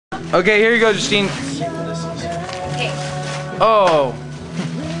Okay, here you go, Justine. Okay. Oh.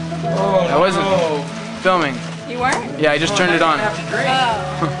 I wasn't filming. You weren't? Yeah, I just turned it on. Oh.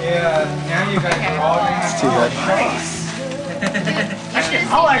 Yeah, now you guys are all going to have to do that.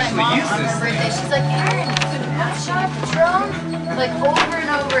 I'll actually use this thing. She's like, Aaron, you could have shot Patron like over and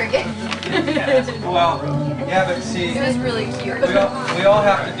over again. Well, yeah, but see, It was really cute. we all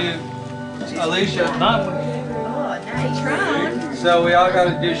have to do, Alicia, Oh, nice. Patron. so we all got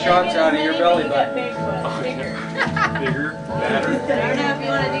to do shots out of your belly button. Bigger. Bigger, better. I don't know if you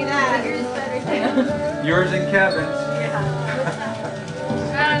want to do that. Yours is better too. Yours and Kevin's.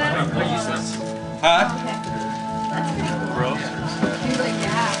 Huh? He's like,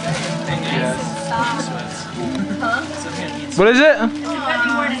 yeah. Yes. Huh? What is it?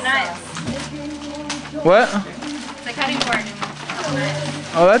 Cutting board and knives. What? It's a cutting board and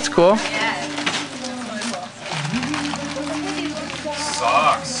knives. Oh, that's cool. Yeah.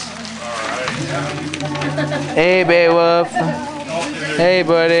 Socks. Alright. Hey, Beowulf. Hey,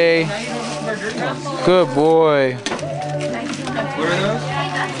 buddy. Good boy. What are those?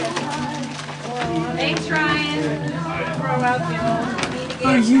 Thanks, Ryan. Throw out the old.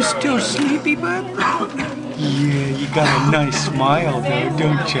 Are you still sleepy, bud? Yeah, you got a nice smile though,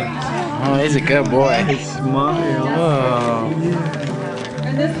 don't you? Oh, he's a good boy. Nice smile. Oh.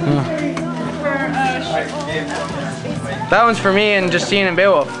 And this is for That one's for me and Justine and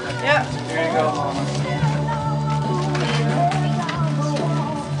Beowulf. Yep. Here you go.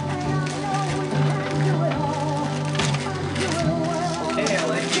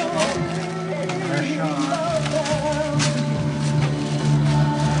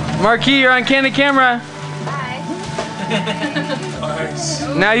 Marquis, you're on candid camera. Nice.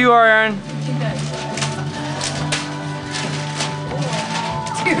 Now you are, Aaron.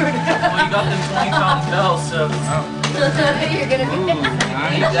 Well, you got them 20-pound bells, so. You're gonna be.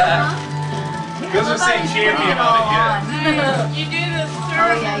 Need that. Because we're saying champion on it yet. You do the Oh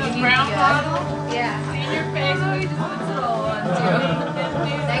syrup yeah, you with need brown to bottle. Yeah. See your face, oh, he just puts it all on too.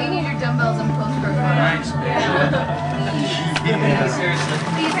 Now you need your dumbbells and post workout. Nice, seriously.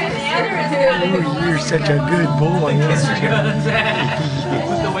 The other is kind of Oh, you're such a good boy, aren't you?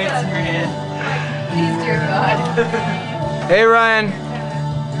 With the weights in your hand. Please, dear God. Hey, Ryan.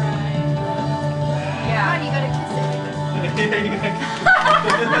 Yeah. You gotta kiss it.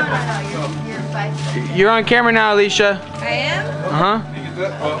 No, you're 5'6". You're on camera now, Alicia. I am? Uh-huh.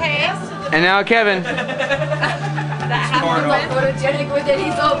 Okay. And now Kevin. That He's all happened. photogenic with it.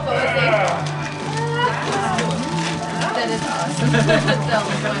 He's all posing. That is awesome. That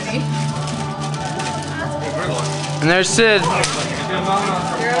was funny. And there's Sid. Your mom on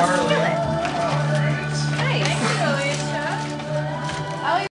some parlor.